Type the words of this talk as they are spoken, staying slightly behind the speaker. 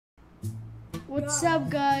What's up,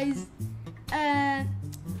 guys?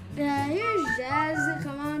 Here's Jazz.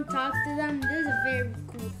 Come on, talk to them. This is a very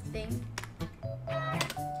cool thing.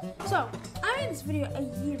 So, I made this video a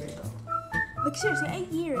year ago. Like, seriously, a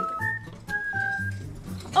year ago.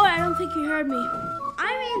 Oh, I don't think you heard me.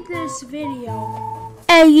 I made this video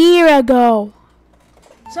a year ago.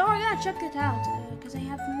 So we're gonna check it out, because I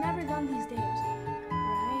have never done these days. Right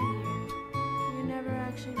here. We never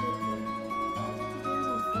actually did them. Days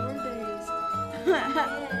on 4 days. A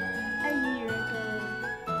year ago.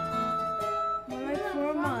 More like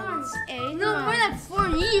 4 months. 8 No, months. more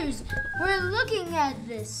like 4 years. We're looking at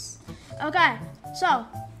this. Okay, so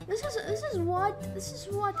this is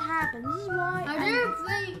what happened. This is why I've never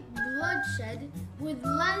played Bloodshed with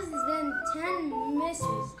less than 10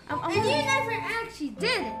 misses. And you never actually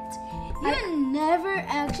did it. You never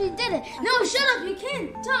actually did it. No, shut up. You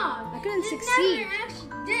can't talk. I couldn't you succeed. You never actually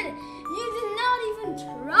did it. You did not even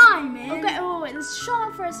try, man. Okay, wait, let's shut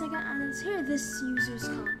up for a second and let's hear this user's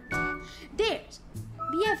comment. There's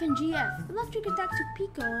BF and GF. Electric attack to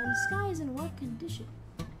Pico and Sky is in what condition?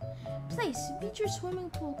 Place, feature swimming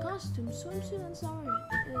pool costume, swimsuit and summer.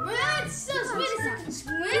 Wait, so wait a second.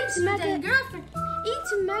 Eat Swimsuit and girlfriend. Eat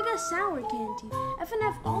mega sour candy.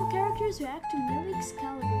 FNF all characters who act to mimic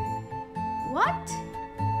Excalibur. What?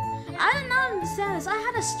 I did not understand this. I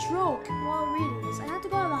had a stroke while reading this. I had to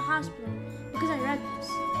go to the hospital because I read this.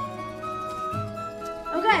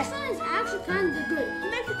 Okay. This one is actually kind of good.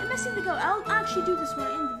 I'm messing to go. I'll actually do this one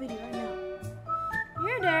in the video right now.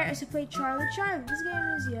 Here there is to play Charlie. This game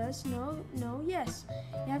is yes, no, yes.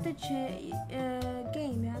 You have to change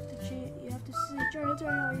game. You have to say Charlie,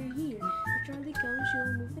 are you here? If Charlie comes,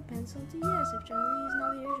 you'll move the pencil to yes. If Charlie is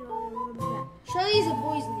not here, she'll blah blah blah. Charlie is a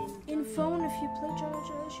boy's name. In phone, if you play Charlie,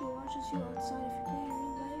 she watches you outside. If you play in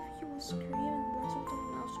real life, you will scream and that's what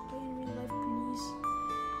I'm also play in real life, please.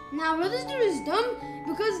 Now, what this dude is dumb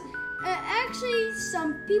because actually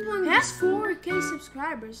some people in has 4K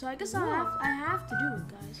subscribers, so I guess I have to do it,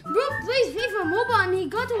 guys. Bro plays FIFA Mobile and he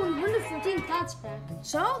got to 114 thoughts back.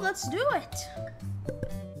 So let's do it.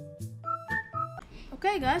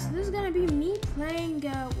 Okay, guys, this is gonna be me playing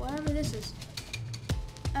whatever this is.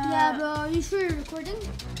 Yeah, bro, are you sure you're recording?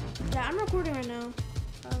 Yeah, I'm recording right now.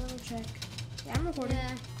 Let me check. Yeah, I'm recording.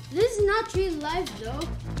 Yeah. This is not real life, though.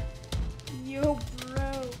 Yo,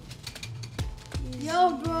 bro.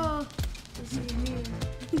 Yo, bro. This is me.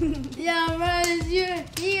 Yeah, bro, it's you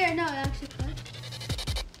here. No, actually,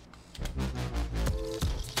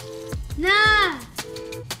 nah.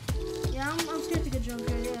 Yeah, I'm scared to get drunk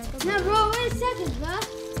here. Yeah, nah, bro, wait a second, bro.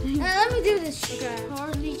 Let me do this. Okay.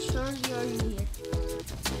 Charlie, are you here?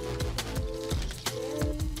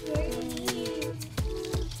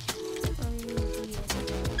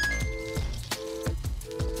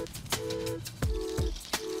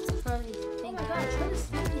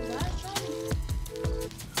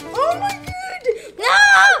 Oh my god! No!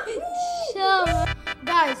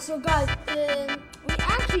 So guys, we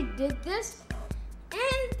actually did this,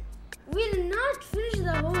 and we did not finish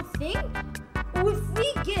the whole thing. If we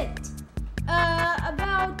get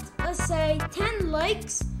about, let's say, 10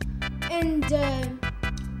 likes and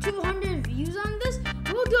 200 views on this,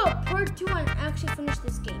 we'll do a part 2 and actually finish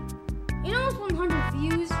this game. You know, it's 100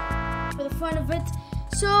 views for the fun of it.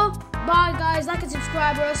 So, bye guys, like and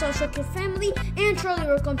subscribe or else I'll shock your family and Charlie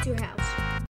will come to your house.